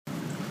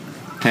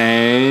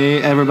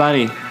Hey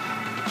everybody,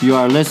 you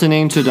are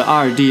listening to the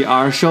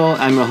RDR Show.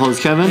 I'm your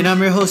host Kevin. And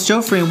I'm your host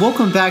Joffrey, and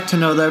welcome back to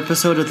another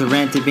episode of the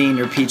Rant, Debate, and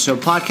Repeat Show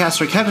podcast,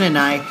 where Kevin and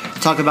I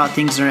talk about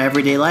things in our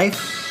everyday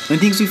life and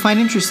things we find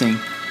interesting.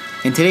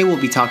 And today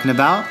we'll be talking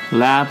about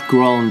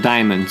lab-grown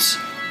diamonds.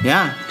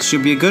 Yeah,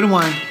 should be a good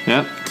one.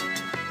 Yep.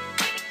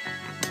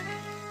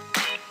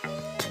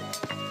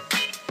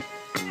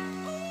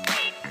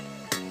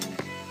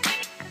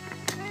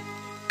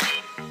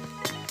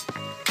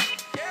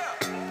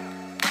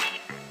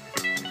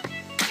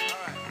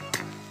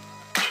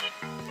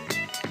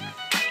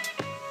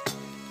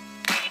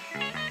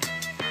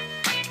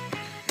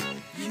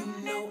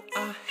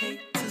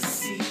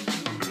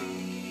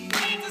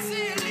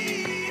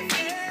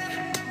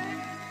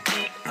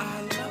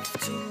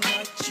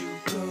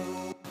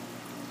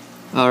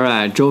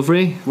 Alright,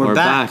 Joffrey, we're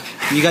back.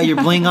 You got your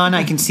bling on.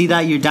 I can see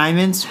that. Your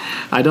diamonds.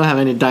 I don't have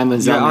any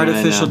diamonds your on me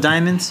artificial right now.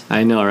 Diamonds.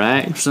 I know,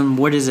 right? From,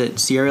 what is it,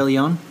 Sierra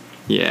Leone?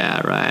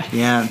 Yeah, right.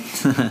 Yeah.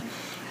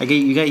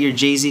 You got your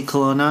Jay-Z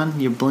cologne on,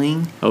 your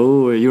bling.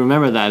 Oh, you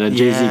remember that, the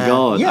Jay-Z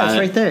Gold. Yeah, it's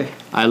right there.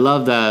 I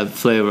love that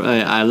flavor.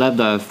 I love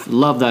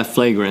that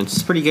fragrance.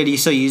 It's pretty good. You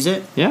still use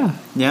it? Yeah.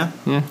 Yeah?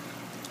 Yeah.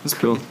 That's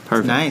cool.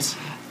 Perfect. Nice.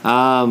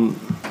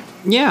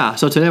 Yeah,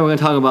 so today we're going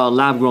to talk about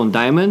lab-grown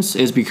diamonds.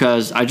 Is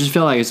because I just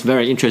feel like it's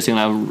very interesting.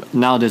 Like,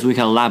 nowadays we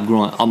can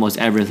lab-grown almost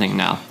everything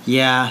now.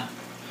 Yeah.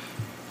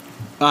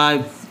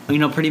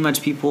 Pretty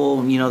much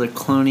people, they're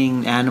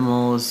cloning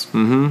animals,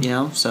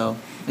 so,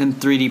 and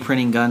 3D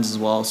printing guns as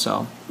well,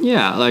 so.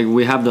 Yeah, like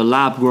we have the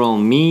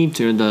lab-grown meat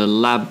or the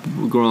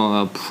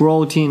lab-grown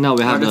protein. Now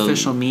we have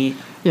artificial meat.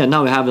 Yeah,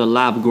 now we have the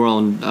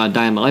lab-grown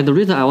diamond. Like the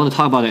reason I want to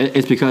talk about it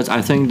is because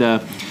I think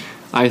the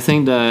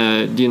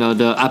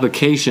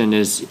application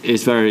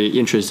is very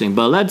interesting.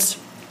 But let's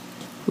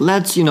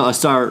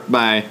start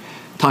by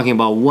talking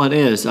about what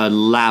is a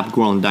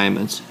lab-grown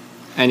diamond.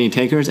 Any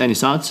takers? Any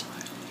thoughts?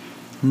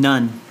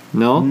 None.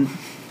 No.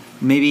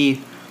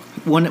 Maybe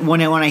when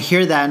I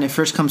hear that and it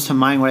first comes to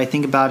mind, what I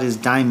think about is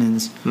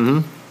diamonds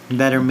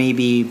that are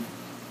maybe,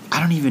 I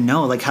don't even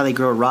know, like how they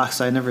grow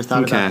rocks. I never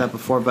thought about that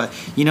before, but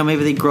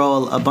maybe they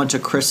grow a bunch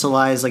of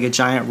crystallized, like a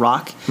giant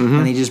rock,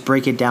 and they just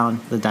break it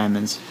down, the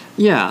diamonds.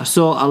 Yeah,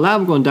 so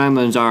lab-grown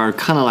diamonds are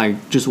kind of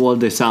like just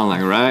what they sound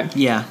like, right?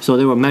 Yeah. So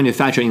they were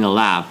manufactured in the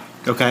lab.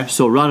 Okay.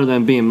 So rather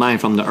than being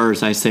mined from the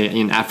earth, I say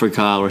in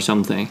Africa or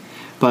something.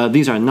 But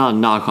these are not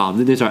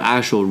knockoff. These are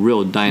actual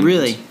real diamonds.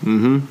 Really?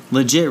 Mm-hmm.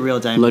 Legit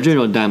real diamonds. Legit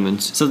real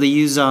diamonds. So they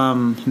use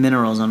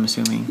minerals, I'm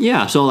assuming.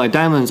 Yeah. So like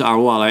diamonds are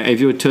what? Like if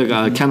you took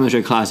a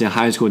chemistry class in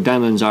high school,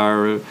 diamonds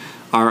are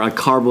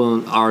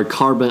carbon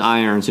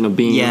ions.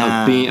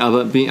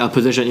 Being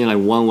positioned in like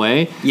one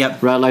way.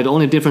 Yep. Right. Like the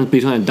only difference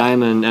between a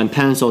diamond and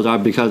pencils are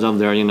because of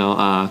their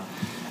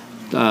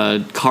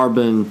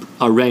carbon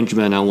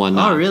arrangement and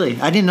whatnot. Oh really?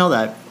 I didn't know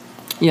that.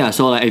 Yeah,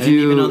 so like if I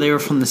didn't even know they were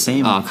from the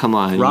same. Oh come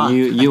on, rock.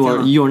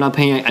 you are not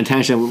paying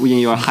attention in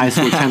your high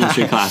school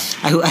chemistry class.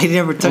 I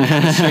never took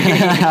chemistry.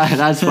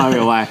 That's probably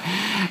why.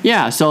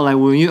 Yeah, so like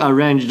when you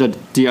arrange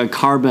the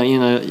carbon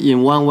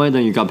in one way,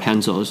 then you got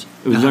pencils.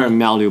 It was very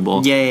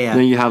malleable. Yeah.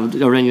 Then you have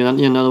arranged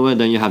in another way,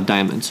 then you have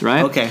diamonds,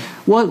 right? Okay.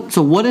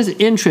 What is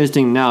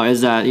interesting now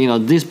is that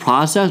this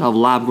process of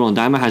lab-grown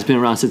diamond has been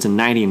around since the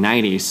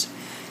 1990s.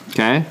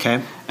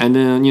 Okay. And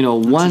then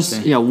once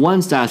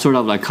that sort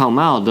of like come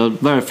out, the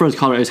very first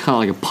color is kind of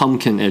like a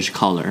pumpkin-ish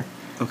color.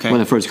 Okay.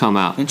 When it first come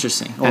out.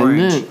 Interesting.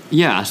 Orange. And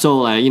then so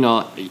like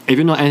if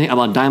you know anything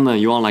about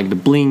diamond, you want like the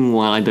bling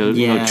one, like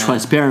the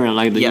transparent,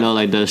 like the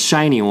like the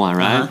shiny one,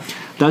 right?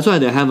 That's why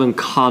they haven't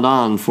caught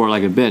on for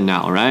like a bit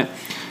now, right?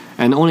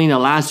 And only in the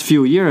last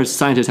few years,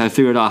 scientists have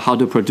figured out how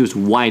to produce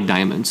white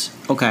diamonds.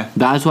 Okay.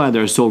 That's why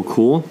they're so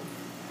cool,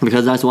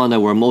 because that's one that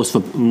we're most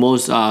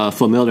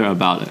familiar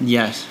about it.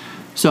 Yes.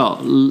 So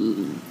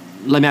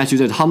let me ask you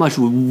this: how much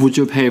would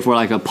you pay for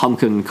like a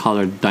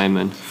pumpkin-colored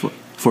diamond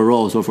for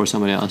Rose or for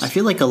somebody else? I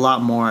feel like a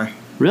lot more.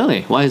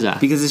 Really? Why is that?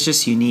 Because it's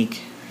just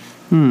unique.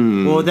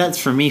 Well, that's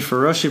for me. For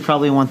Rose, she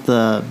probably want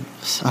the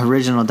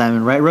original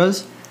diamond, right,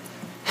 Rose?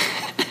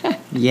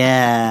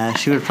 Yeah,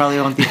 she would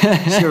probably want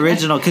the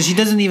original, because she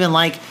doesn't even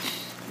like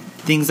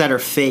things that are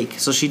fake.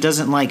 So she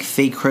doesn't like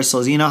fake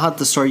crystals. You know how at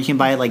the store you can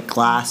buy like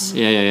glass?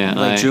 Yeah.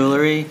 Like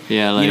jewelry?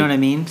 Yeah, like you know what I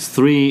mean?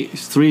 Three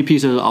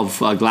pieces of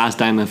glass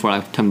diamond for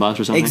like $10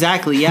 or something.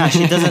 Exactly, yeah.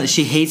 She doesn't.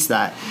 She hates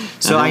that.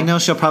 So I know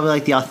she'll probably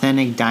like the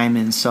authentic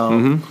diamond.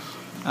 So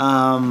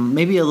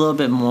maybe a little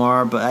bit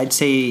more, but I'd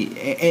say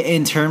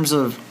in terms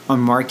of a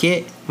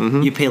market,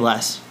 you pay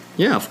less.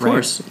 Yeah, of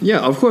course. Right?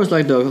 Yeah, of course.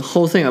 Like the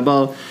whole thing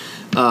about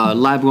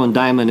lab-grown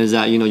diamond is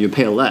that you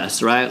pay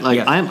less, right? Like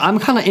I'm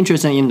kind of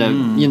interested in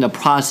the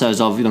process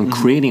of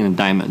creating the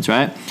diamonds,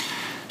 right?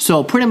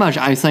 So pretty much,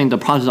 I think the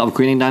process of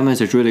creating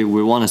diamonds is really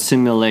we want to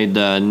simulate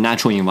the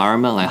natural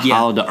environment, like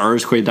how the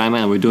Earth creates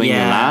diamond, and we're doing it in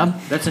the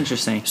lab. That's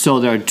interesting.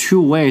 So there are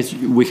two ways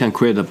we can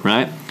create them,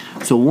 right?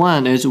 So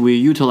one is we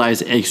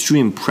utilize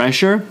extreme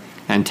pressure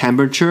and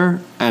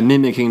temperature and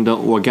mimicking the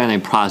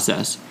organic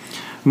process,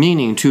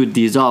 meaning to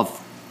dissolve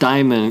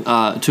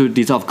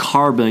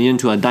carbon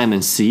into a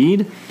diamond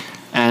seed.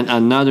 and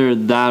another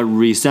that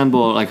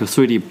resemble like a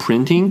 3D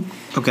printing.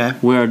 Okay.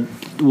 Where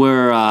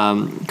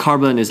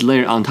carbon is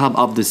layered on top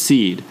of the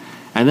seed,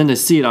 and then the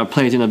seed are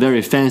placed in a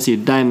very fancy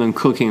diamond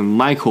cooking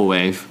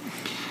microwave,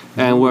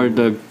 and where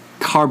the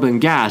carbon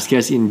gas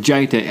gets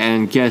injected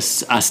and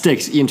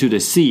sticks into the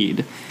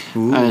seed.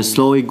 Ooh. And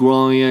slowly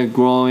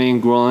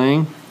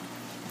growing.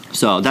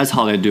 So that's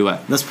how they do it.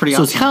 That's pretty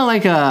awesome. So it's kind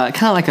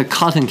of like a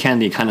cotton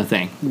candy kind of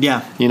thing.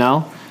 Yeah. You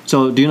know.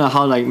 So do you know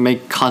how like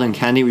make cotton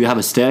candy? You have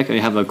a stick,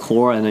 you have a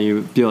core, and then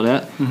you build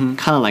it. Mm-hmm.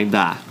 Kind of like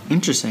that.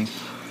 Interesting.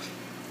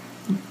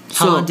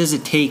 How long does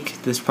it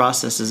take this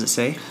process? Does it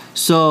say?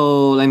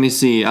 So let me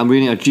see. I'm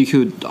reading a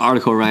GQ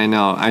article right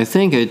now. I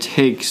think it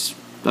takes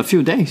a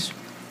few days.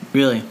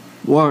 Really?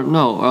 Or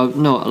no,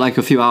 like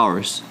a few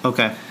hours.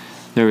 Okay.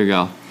 There we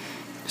go.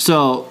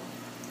 So,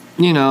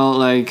 you know,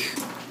 like,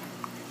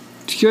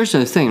 here's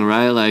the thing,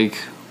 right? Like,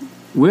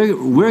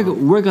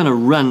 we're gonna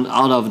run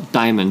out of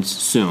diamonds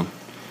soon.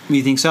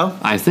 You think so?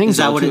 I think so. Is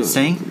that what too. it's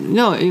saying?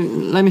 No,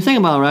 let me think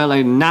about it, right?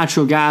 Like,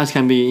 natural gas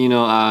can be, you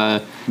know,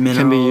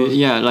 can be,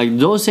 yeah, like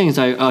those things.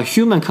 Like,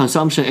 human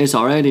consumption is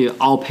already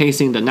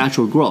outpacing the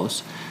natural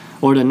growth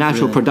or the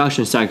natural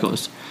production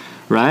cycles,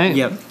 right?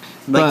 Yep.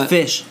 Like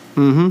fish.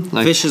 Mm-hmm.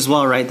 Like fish as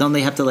well, right? Don't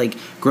they have to like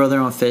grow their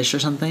own fish or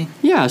something?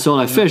 Yeah, so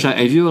like fish, like,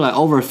 if you like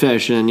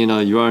overfish, and you know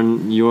you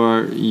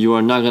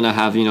are not gonna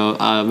have, you know,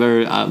 a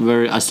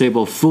very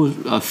stable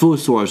food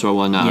source or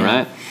whatnot,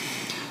 right?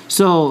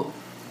 So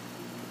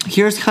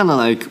here's kind of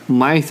like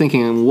my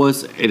thinking.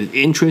 What's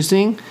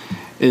interesting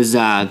is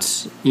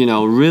that, you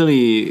know,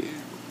 really,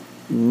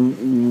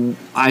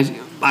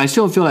 I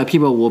still feel like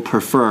people will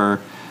prefer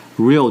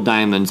real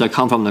diamonds that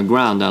come from the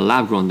ground than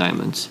lab grown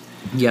diamonds.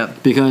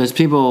 Yep. Because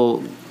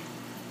people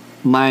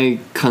might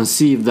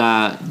conceive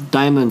that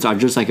diamonds are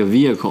just like a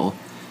vehicle,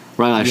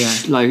 right?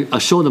 Like,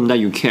 show them that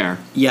you care.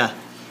 Yeah.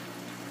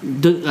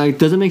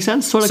 Does it make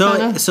sense? Sort of,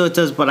 kinda? So it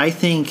does, but I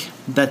think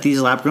that these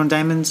lab-grown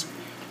diamonds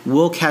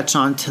will catch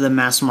on to the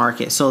mass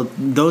market. So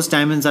those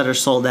diamonds that are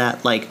sold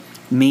at like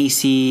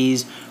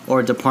Macy's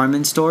or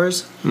department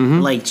stores,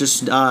 like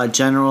just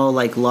general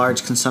like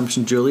large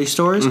consumption jewelry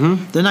stores,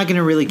 they're not going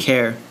to really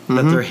care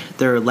that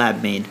they're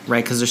lab made,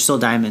 right? Because they're still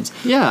diamonds.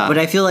 Yeah. But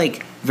I feel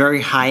like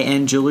very high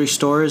end jewelry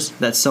stores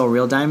that sell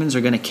real diamonds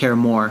are going to care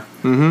more,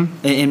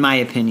 in my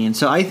opinion.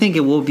 So I think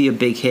it will be a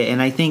big hit,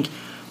 and I think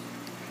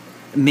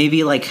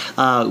maybe like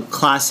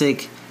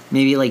classic,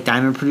 maybe like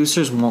diamond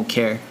producers won't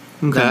care.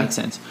 Okay. That makes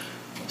sense.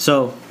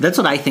 So that's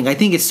what I think. I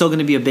think it's still going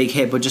to be a big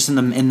hit, but just in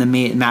the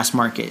mass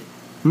market.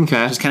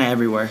 Okay. Just kind of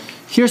everywhere.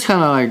 Here's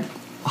kind of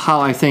like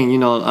how I think, you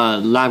know,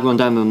 lab-grown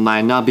diamond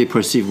might not be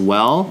perceived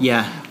well.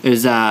 Yeah.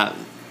 Is that,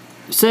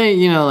 say,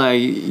 you know,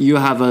 like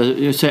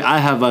I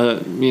have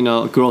a, you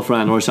know,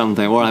 girlfriend or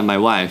something, or like my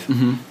wife.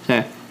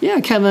 Say,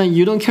 yeah, Kevin,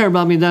 you don't care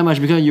about me that much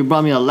because you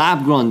brought me a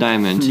lab-grown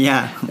diamond.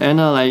 Yeah. And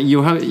like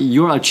you're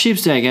a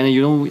cheapskate, and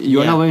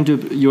you're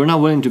not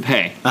willing to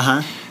pay.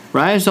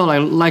 Right. So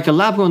like a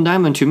lab-grown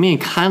diamond to me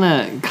kind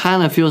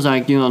of feels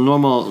like, you know,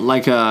 normal,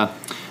 like a,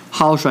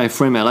 how should I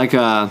frame it?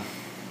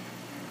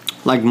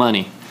 Like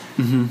money.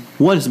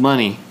 What is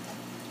money?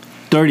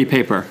 Dirty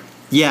paper.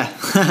 Yeah.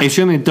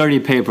 Extremely dirty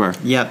paper.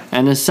 Yep.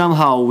 And then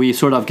somehow we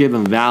sort of give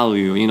them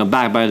value, you know,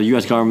 backed by the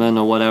U.S. government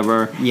or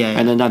whatever. Yeah.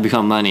 And then that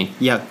become money.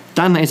 Yep.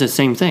 Diamond is the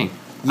same thing.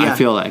 Yeah. I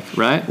feel like,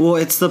 right? Well,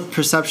 it's the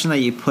perception that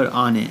you put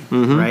on it,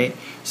 right?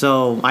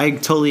 So I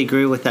totally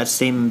agree with that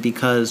statement,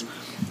 because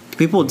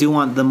people do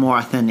want the more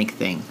authentic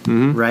thing,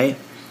 right?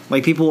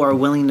 Like, people are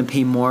willing to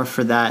pay more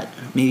for that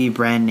maybe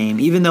brand name,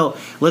 even though,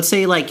 let's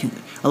say, like,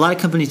 a lot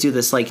of companies do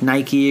this, like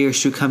Nike or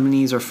shoe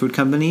companies or food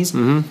companies.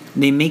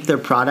 They make their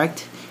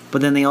product, but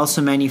then they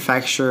also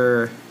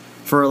manufacture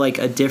for like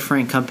a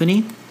different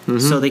company,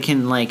 so they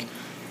can like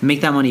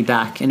make that money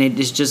back, and it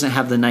just doesn't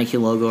have the Nike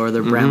logo or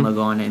their brand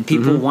logo on it. And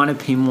people want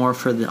to pay more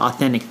for the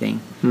authentic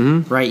thing,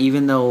 right?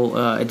 Even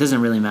though it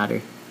doesn't really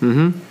matter.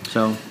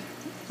 So.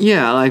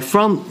 Yeah, like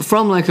from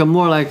like a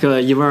more like a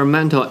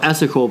environmental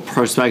ethical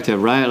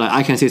perspective, right? Like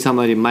I can see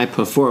somebody might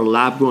prefer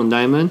lab-grown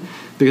diamond,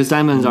 because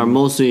diamonds are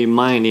mostly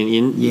mined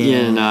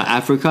in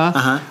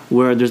Africa,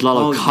 where there's a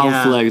lot of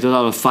conflict, there's a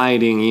lot of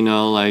fighting, you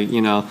know, like,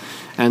 you know,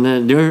 and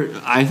then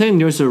I think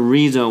there's a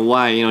reason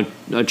why, you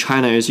know,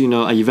 China is, you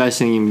know,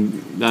 investing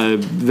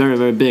very,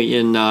 very big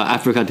in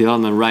Africa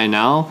development right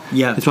now.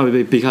 Yeah, it's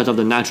probably because of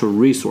the natural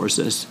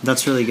resources.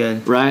 That's really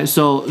good, right?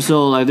 So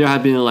like there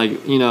have been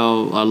like, you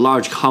know,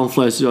 large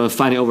conflicts,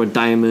 fighting over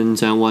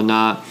diamonds and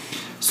whatnot.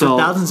 So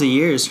for thousands of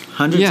years,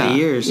 hundreds of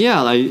years.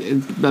 Yeah,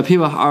 like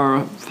people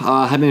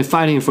have been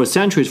fighting for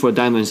centuries for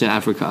diamonds in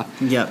Africa.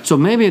 Yeah. So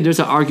maybe there's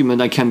an argument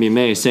that can be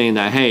made saying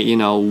that, hey, you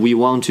know, we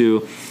want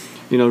to,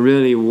 you know,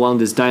 really want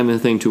this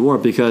diamond thing to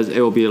work because it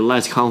will be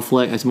less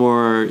conflict, it's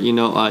more, you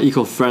know,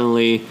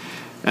 eco-friendly,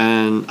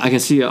 and I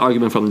can see an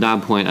argument from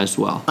that point as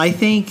well. I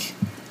think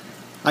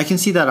I can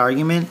see that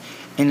argument,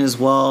 and as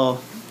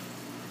well,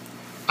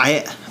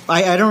 I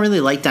don't really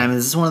like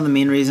diamonds. This is one of the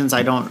main reasons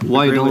I don't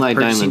Why agree you don't with like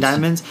purchasing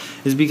diamonds?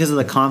 is because of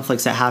the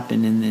conflicts that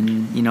happen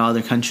in you know,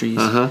 other countries.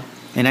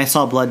 And I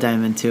saw Blood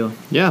Diamond too.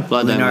 Yeah,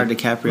 Blood Leonardo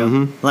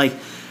Diamond. DiCaprio. Like,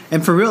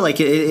 And for real, like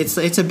it's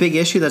a big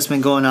issue that's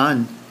been going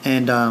on,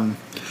 and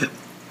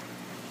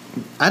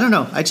I don't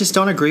know. I just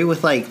don't agree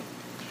with like.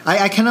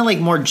 I kind of like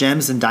more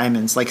gems than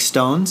diamonds, like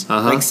stones,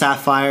 like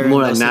sapphire.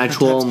 More like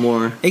natural,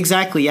 more.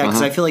 Exactly, yeah,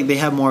 because I feel like they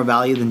have more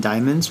value than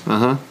diamonds.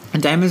 And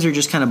diamonds are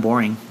just kind of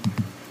boring.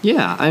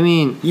 Yeah, I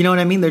mean. You know what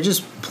I mean? They're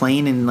just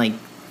plain and like.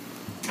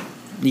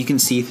 You can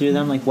see through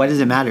them. Like, why does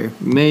it matter?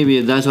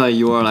 Maybe that's why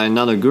you are like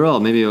not a girl.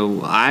 Maybe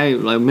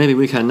maybe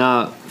we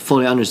cannot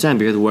fully understand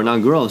because we're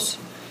not girls.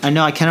 I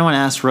know. I kind of want to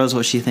ask Rose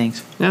what she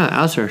thinks. Yeah,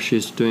 ask her.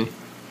 She's doing.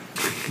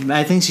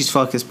 I think she's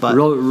focused, but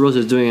Rose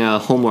is doing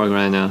homework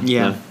right now.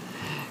 Yeah. So.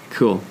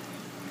 Cool.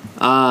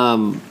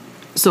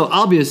 So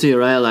obviously,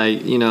 right?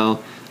 Like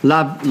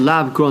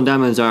lab grown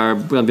diamonds are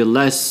gonna be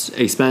less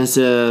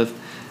expensive.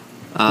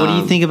 What do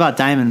you think about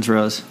diamonds,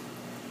 Rose?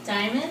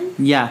 Diamonds?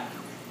 Yeah.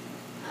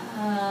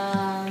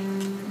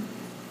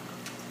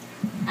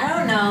 I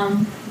don't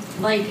know.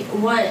 Like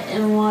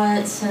in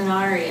what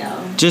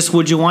scenario? Just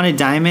would you want a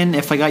diamond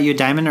if I got you a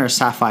diamond or a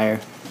sapphire?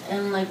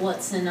 In like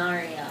what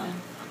scenario?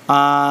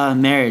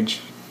 Marriage.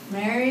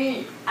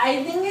 Marriage?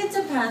 I think it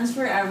depends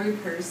for every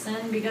person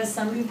because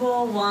some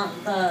people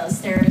want the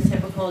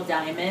stereotypical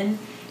diamond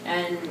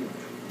and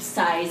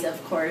size,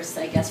 of course,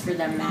 I guess for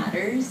them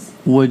matters.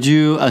 Would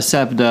you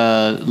accept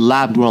the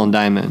lab-grown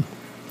diamond?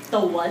 The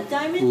what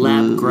diamond?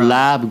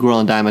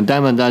 Lab-grown diamond.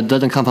 Diamond that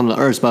doesn't come from the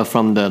earth but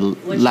from the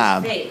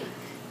lab. Which is fake.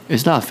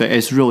 It's not fake.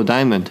 It's real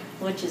diamond.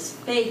 Which is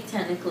fake,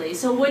 technically.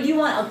 So would you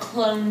want a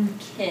clone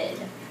kid?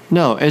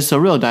 No, it's a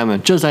real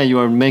diamond, just like you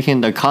are making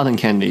the cotton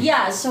candy.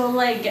 Yeah, so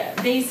like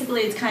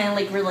basically it's kind of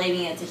like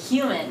relating it to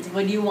humans.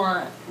 Would you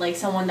want like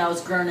someone that was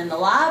grown in the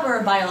lab or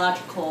a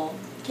biological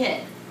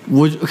kid?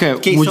 Would so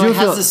you it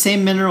has the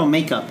same mineral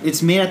makeup.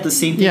 It's made at the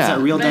same things that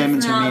real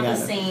diamonds are made out of.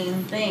 It's not the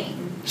same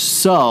thing.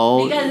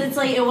 So because it's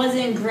like it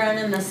wasn't grown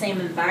in the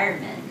same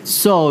environment.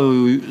 So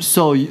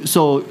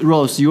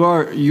Rose, you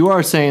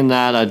are saying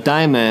that a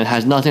diamond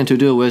has nothing to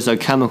do with a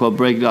chemical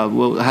breakup,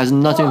 has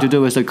nothing to do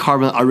with the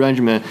carbon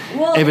arrangement.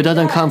 Well, if it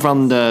doesn't come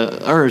from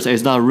the earth,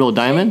 it's not a real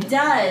diamond? It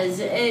does.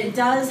 It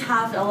does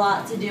have a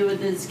lot to do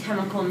with its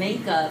chemical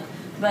makeup.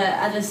 But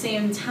at the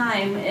same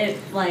time,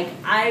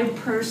 I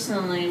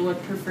personally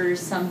would prefer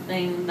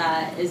something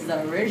that is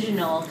the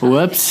original.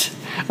 Whoops!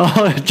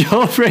 Oh,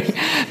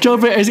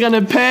 Joffrey is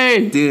gonna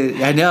pay.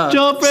 Dude, I know.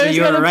 Joffrey is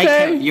gonna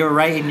pay. You're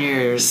right in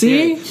your.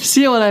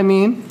 See what I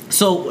mean?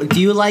 So, do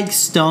you like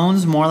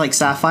stones more like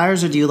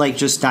sapphires, or do you like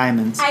just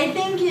diamonds? I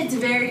think it's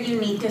very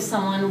unique if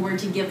someone were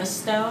to give a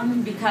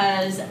stone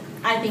because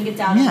I think it's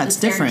out of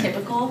the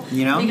stereotypical.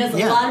 You know? Because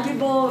a lot of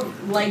people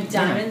like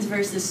diamonds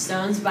versus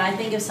stones, but I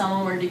think if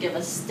someone were to give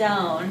a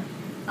stone,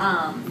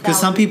 because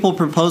some people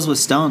propose with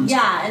stones.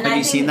 Yeah, and have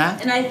you seen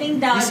that? And I think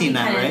that would be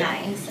kind of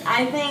nice.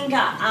 I think.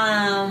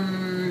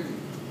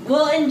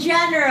 Well, in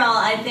general,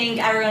 I think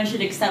everyone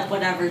should accept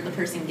whatever the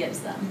person gives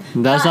them.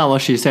 That's not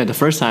what she said the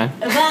first time.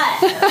 But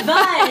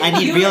I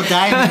need real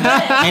diamonds.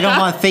 I don't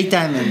want fake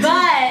diamonds.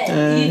 But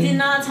you did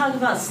not talk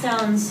about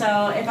stones,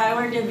 so if I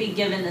were to be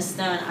given a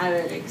stone, I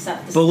would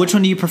accept the stone. But which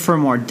one do you prefer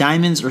more,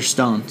 diamonds or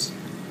stones?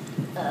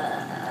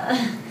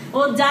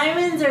 Well,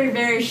 diamonds are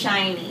very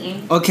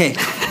shiny. Okay,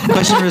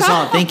 question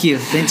resolved. Thank you.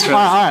 Thanks, Rose.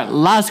 All right,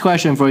 last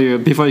question for you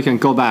before you can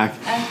go back.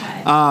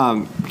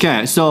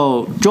 Okay.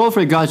 So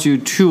Joffrey got you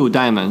 2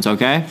 diamonds,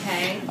 okay?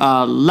 Okay.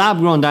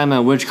 Lab-grown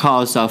diamond, which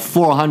costs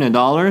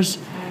 $400,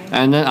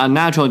 and then a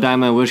natural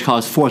diamond, which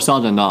costs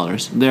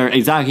 $4,000. They're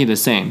exactly the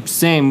same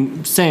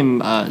size,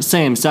 same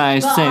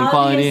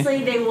quality.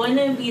 Obviously, they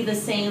wouldn't be the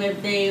same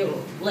if they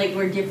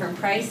were different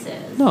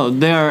prices. No,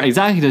 they're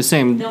exactly the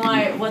same.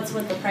 Then what's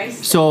with the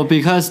price? So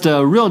because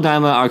the real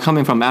diamond are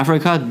coming from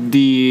Africa,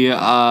 the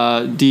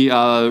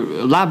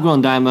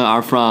lab-grown diamond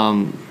are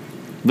from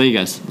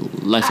Vegas.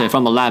 Let's say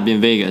from a lab in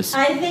Vegas.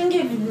 I think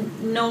if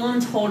no one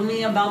told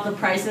me about the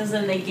prices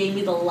and they gave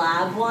me the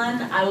lab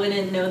one, I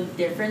wouldn't know the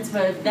difference.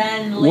 But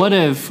then, what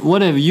if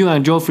you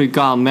and Joffrey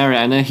got married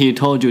and then he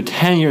told you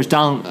 10 years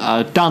down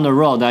the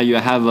road that you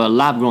have a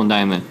lab-grown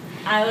diamond?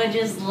 I would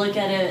just look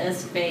at it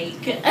as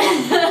fake.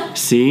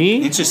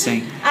 See?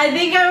 Interesting. I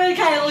think I would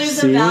kind of lose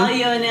the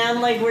value, and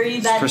I'm like, were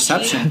you that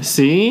perception? cheap?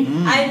 See?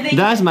 I think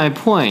that's my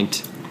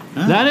point.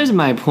 That is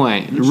my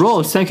point.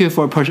 Rose, thank you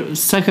for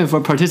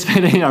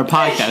participating in our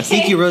podcast.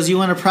 Thank you, Rose. You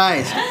won a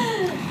prize.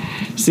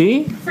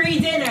 See? Free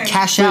dinner.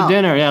 Cash out. Free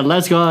dinner. Yeah,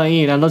 let's go and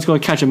eat and let's go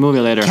catch a movie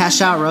later.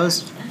 Cash out,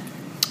 Rose.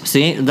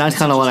 See? That's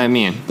kind of what I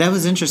mean. That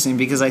was interesting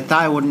because I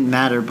thought it wouldn't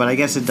matter, but I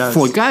guess it does.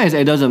 For guys,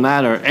 it doesn't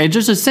matter. It's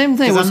just the same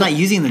thing. Because I'm not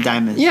using the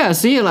diamonds. Yeah,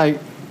 see? Like,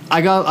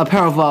 I got a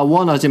pair of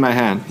walnuts in my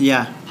hand.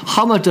 Yeah.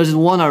 How much does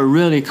walnut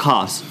really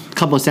cost?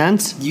 Couple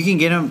cents? You can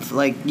get them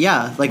like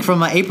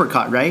from an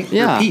apricot, right?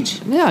 Yeah, or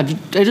peach. Yeah,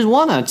 it's just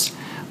walnuts.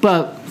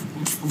 But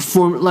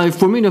for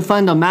me to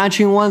find a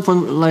matching one for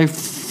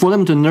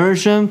them to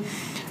nourish them,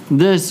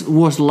 this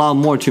worth a lot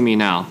more to me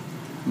now.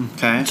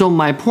 Okay. So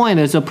my point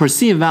is the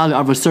perceived value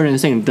of a certain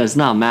thing does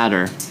not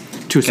matter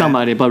to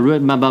somebody, but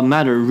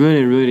matter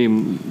really, really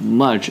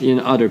much in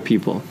other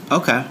people.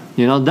 Okay.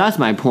 That's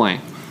my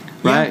point,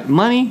 right? Yeah.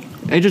 Money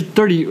It's just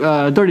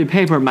dirty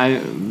paper.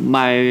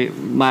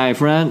 My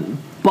friend,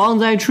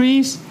 bonsai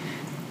trees.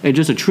 It's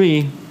just a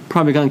tree.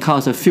 Probably gonna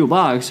cost a few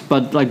bucks,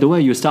 but like the way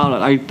you style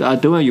it,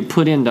 the way you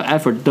put in the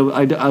effort, the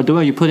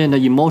way you put in the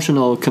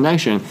emotional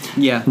connection,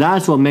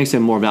 that's what makes it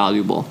more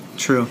valuable.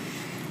 True.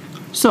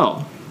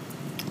 So,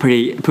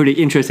 pretty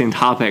interesting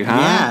topic, huh?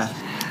 Yeah.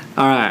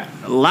 All right.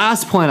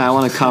 Last point I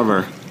want to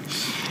cover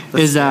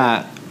is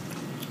that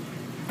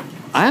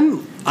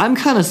I'm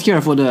kind of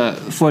scared for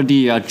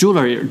the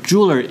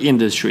jewelry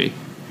industry.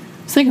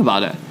 Think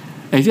about it.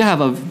 If you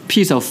have a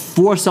piece of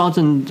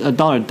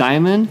 $4,000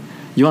 diamond,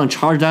 you want to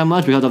charge that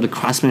much because of the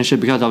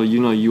craftsmanship, because of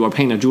you are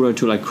paying a jeweler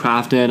to like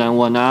craft it and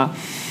whatnot.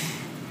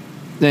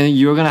 Then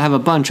you're gonna have a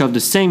bunch of the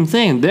same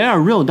thing. They are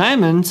real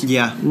diamonds.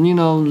 Yeah.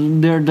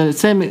 They're the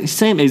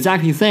same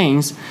exactly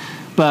things,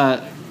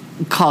 but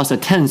cost a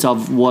tenth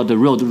of what the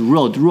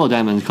real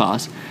diamonds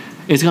cost.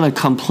 It's gonna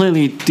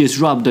completely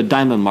disrupt the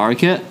diamond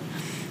market.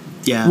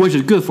 Yeah. Which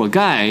is good for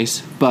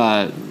guys,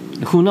 but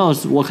who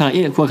knows what kind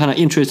of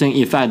interesting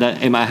effect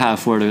that it might have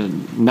for the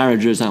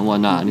marriages and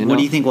whatnot. What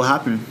do you think will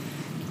happen?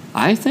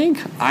 I think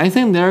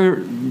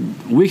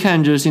we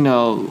can just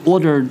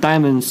order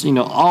diamonds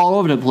all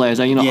over the place.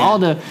 All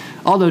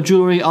the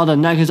jewelry, all the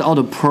necklaces, all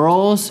the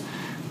pearls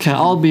can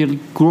all be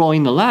grown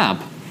in the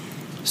lab.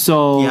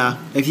 So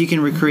if you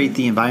can recreate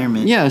the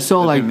environment. Yeah,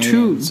 so like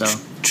to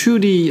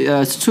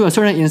a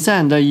certain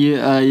extent,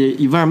 the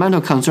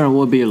environmental concern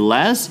will be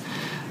less,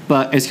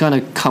 but it's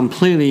gonna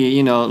completely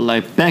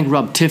like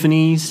bankrupt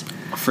Tiffany's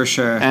for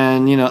sure,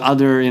 and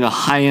other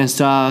high end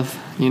stuff.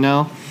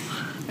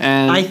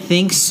 And I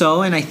think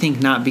so, and I think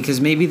not, because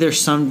maybe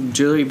there's some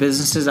jewelry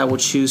businesses that will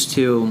choose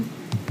to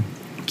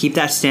keep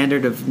that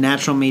standard of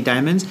natural made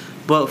diamonds.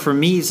 But for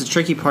me, it's the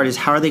tricky part is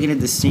how are they going to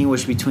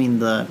distinguish between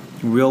the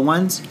real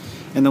ones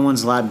and the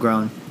ones lab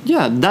grown?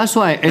 Yeah, that's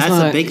why it's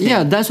a big thing.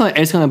 Yeah, that's why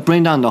it's gonna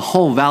bring down the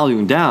whole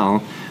value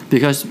down,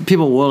 because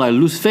people will like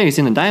lose faith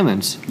in the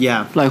diamonds.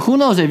 Yeah. Like who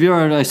knows if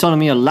you're like selling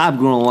me a lab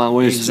grown one,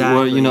 or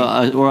selling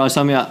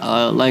me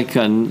like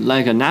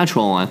a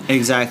natural one.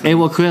 Exactly. It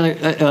will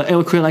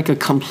create like a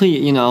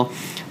complete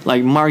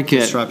like market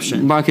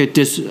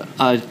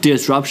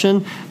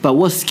disruption. But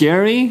what's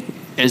scary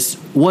is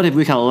what if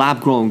we can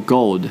lab grown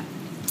gold?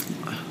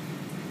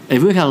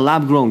 If we can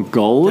lab grown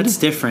gold, that's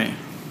different.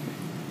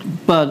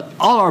 But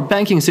all our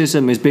banking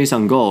system is based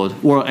on gold,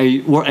 or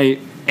it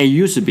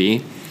used to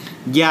be.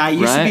 Yeah, it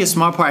used to be a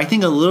small part. I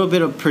think a little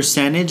bit of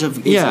percentage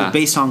of is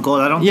based on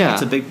gold. I don't think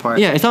it's a big part.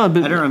 Yeah, it's not a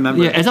big. I don't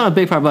remember. Yeah, it's not a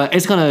big part, but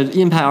it's gonna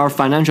impact our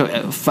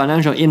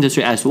financial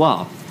industry as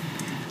well.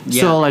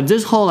 Yeah. So like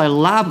this whole like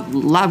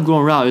lab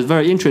grown route is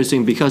very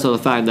interesting because of the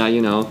fact that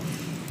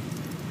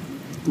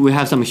we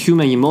have some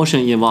human emotion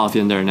involved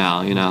in there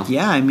now.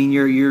 Yeah, I mean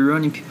you're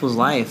ruining people's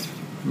life,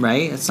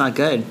 right? It's not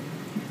good.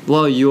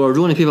 Well, you are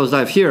ruining people's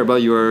life here,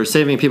 but you are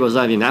saving people's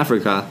life in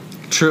Africa.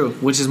 True,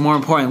 which is more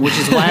important, which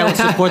is why I would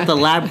support the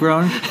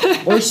lab-grown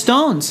or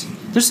stones.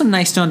 There's some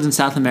nice stones in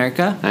South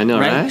America. I know,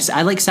 right?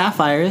 I like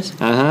sapphires.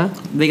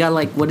 They got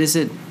like, what is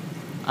it?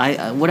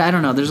 I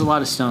don't know. There's a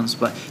lot of stones,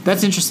 but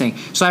that's interesting.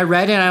 So I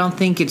read it. I don't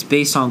think it's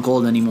based on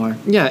gold anymore.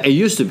 Yeah, it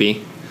used to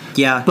be.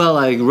 Yeah. But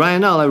like right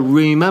now, like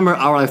remember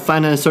our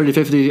finance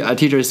 3050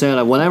 teacher said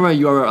like whenever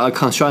you are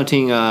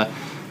constructing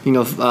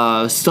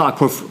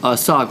stock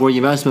or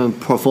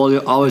investment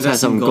portfolio always has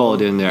some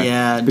gold in there.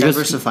 Yeah,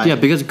 diversified. Yeah,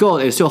 because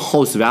gold it still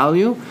holds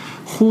value.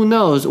 Who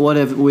knows what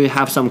if we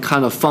have some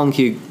kind of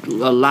funky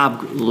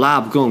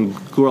lab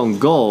grown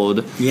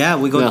gold? Yeah,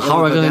 we go.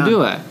 How are we gonna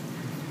do it?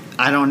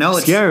 I don't know.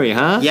 Scary,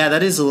 huh? Yeah,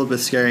 that is a little bit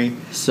scary.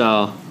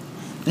 So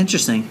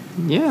interesting.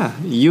 Yeah,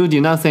 you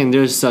do not think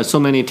there's so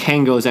many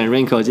tangles and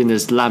wrinkles in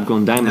this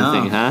lab-grown diamond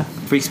thing, huh?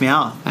 Freaks me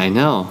out. I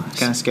know. It's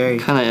kind of scary.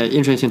 Kind of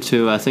interesting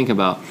to think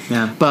about.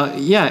 Yeah. But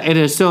yeah, it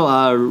is still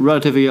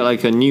relatively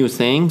like a new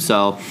thing.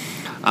 So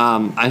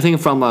I think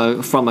from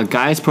a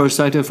guy's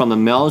perspective, from a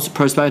male's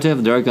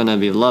perspective, they're gonna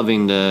be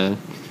loving the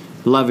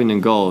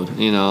gold,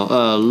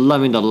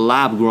 loving the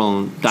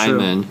lab-grown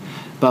diamond. True.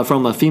 But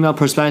from a female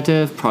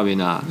perspective, probably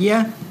not.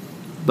 Yeah.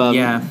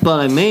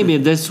 But maybe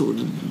this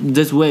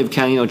wave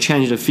can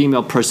change the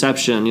female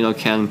perception.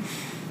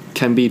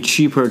 Can be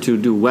cheaper to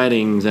do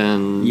weddings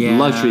and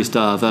luxury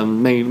stuff,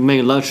 and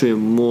make luxury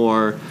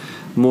more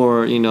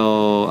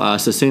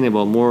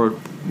sustainable, more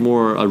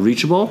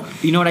reachable.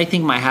 You know what I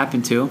think might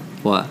happen too?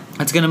 What?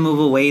 It's gonna move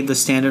away the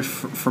standard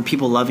for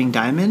people loving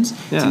diamonds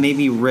to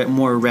maybe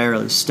more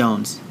rare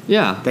stones.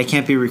 Yeah. That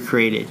can't be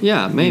recreated.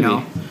 Yeah,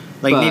 maybe.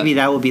 Maybe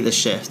that will be the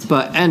shift.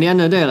 But at the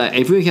end of the day, like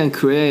if we can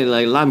create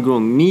like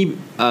lab-grown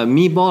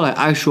meatball, like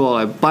actual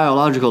like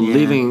biological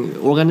living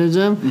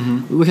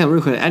organism, we can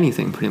recreate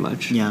anything pretty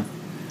much. Yeah,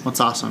 that's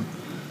awesome.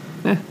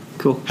 Yeah,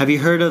 cool. Have you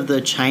heard of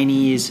the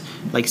Chinese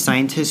like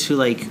scientist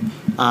who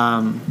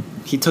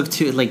he took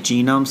two like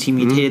genomes, he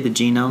mutated the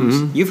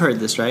genomes? You've heard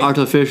this, right?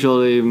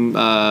 Artificially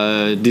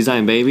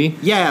designed baby.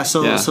 Yeah.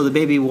 So the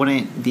baby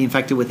wouldn't be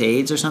infected with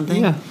AIDS or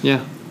something.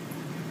 Yeah.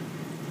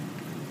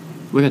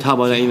 We can talk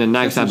about that in the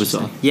next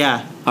episode.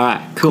 Yeah. All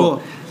right,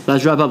 cool.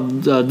 let's wrap up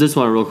this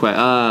one real quick.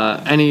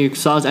 Any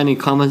thoughts, any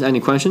comments, any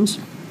questions?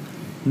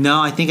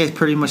 No, I think I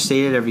pretty much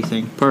stated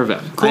everything.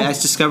 Perfect. Cool. I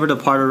discovered a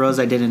part of Rose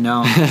I didn't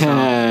know. So.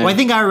 Well, I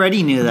think I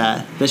already knew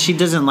that she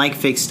doesn't like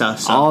fake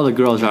stuff. So. All the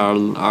girls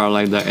are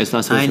like that. It's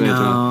not so strange. I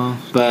know.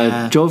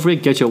 But Joffrey,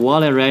 get your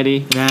wallet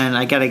ready. Man,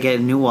 I gotta get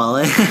a new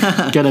wallet.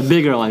 Get a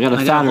bigger one. Get a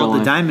fatter one. I gotta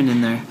hold the diamond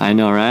in there. I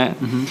know, right?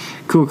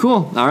 Mm-hmm.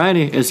 Cool.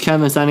 Alrighty, it's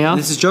Kevin signing off.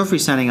 This is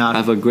Joffrey signing off.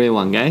 Have a great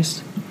one,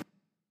 guys.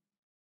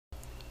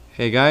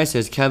 Hey guys,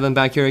 it's Kevin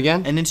back here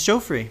again. And it's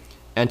Joffrey.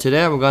 And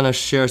today we're gonna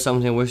share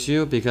something with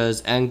you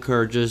because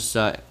Anchor just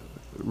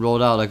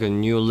rolled out like a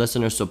new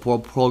listener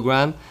support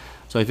program.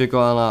 So if you go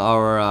on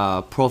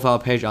our profile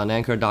page on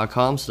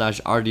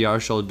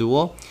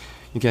anchor.com/RDRShowDuo,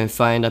 you can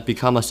find a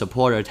Become a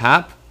Supporter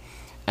tab.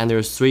 And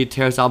there's 3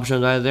 tiers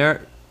options right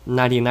there: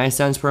 99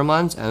 cents per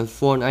month, and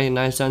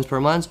 4.99 cents per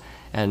month,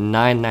 and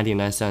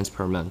 9.99 cents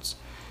per month.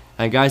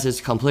 And guys, it's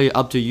completely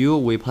up to you.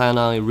 We plan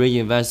on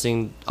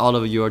reinvesting all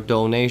of your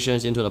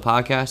donations into the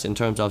podcast in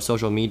terms of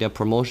social media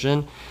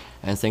promotion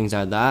and things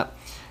like that.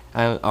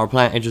 And our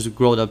plan is just to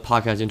grow the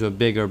podcast into a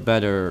bigger,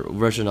 better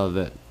version of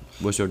it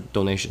with your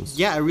donations.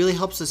 Yeah, it really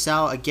helps us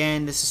out.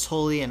 Again, this is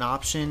totally an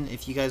option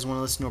if you guys want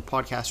to listen to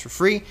our podcast for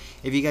free.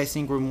 If you guys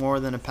think we're more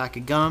than a pack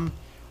of gum,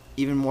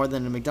 even more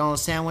than a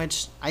McDonald's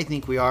sandwich, I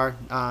think we are.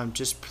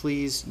 Just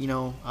please,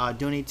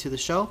 donate to the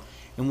show,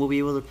 and we'll be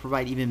able to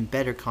provide even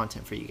better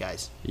content for you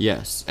guys.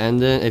 Yes, and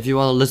then if you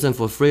want to listen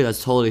for free,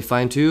 that's totally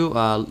fine too.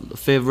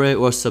 Favorite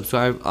or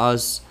subscribe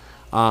us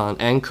on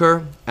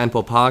Anchor,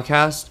 Apple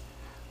Podcast,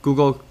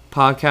 Google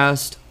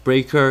Podcast,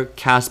 Breaker,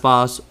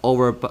 Castbox,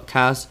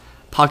 Overcast,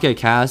 Pocket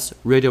Cast,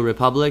 Radio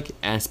Republic,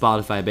 and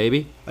Spotify,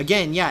 baby.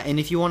 Again, yeah, and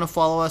if you want to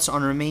follow us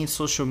on our main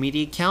social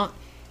media account,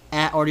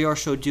 at RDR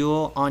Show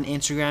Duo on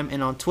Instagram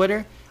and on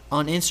Twitter.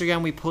 On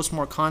Instagram, we post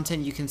more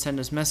content. You can send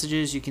us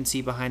messages. You can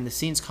see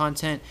behind-the-scenes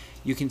content.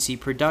 You can see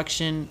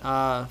production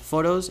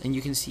photos, and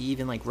you can see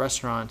even like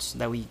restaurants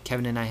that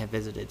Kevin and I have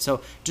visited. So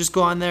just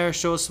go on there,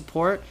 show us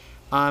support.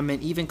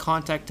 And even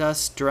contact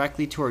us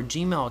directly to our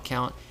Gmail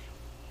account,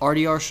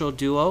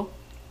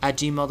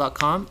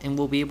 rdrshowduo@gmail.com, and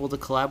we'll be able to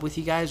collab with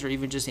you guys or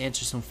even just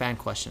answer some fan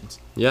questions.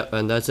 Yep,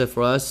 and that's it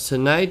for us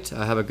tonight.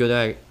 Have a good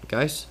night,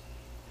 guys.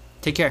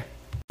 Take care.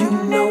 You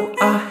know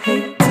I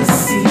hate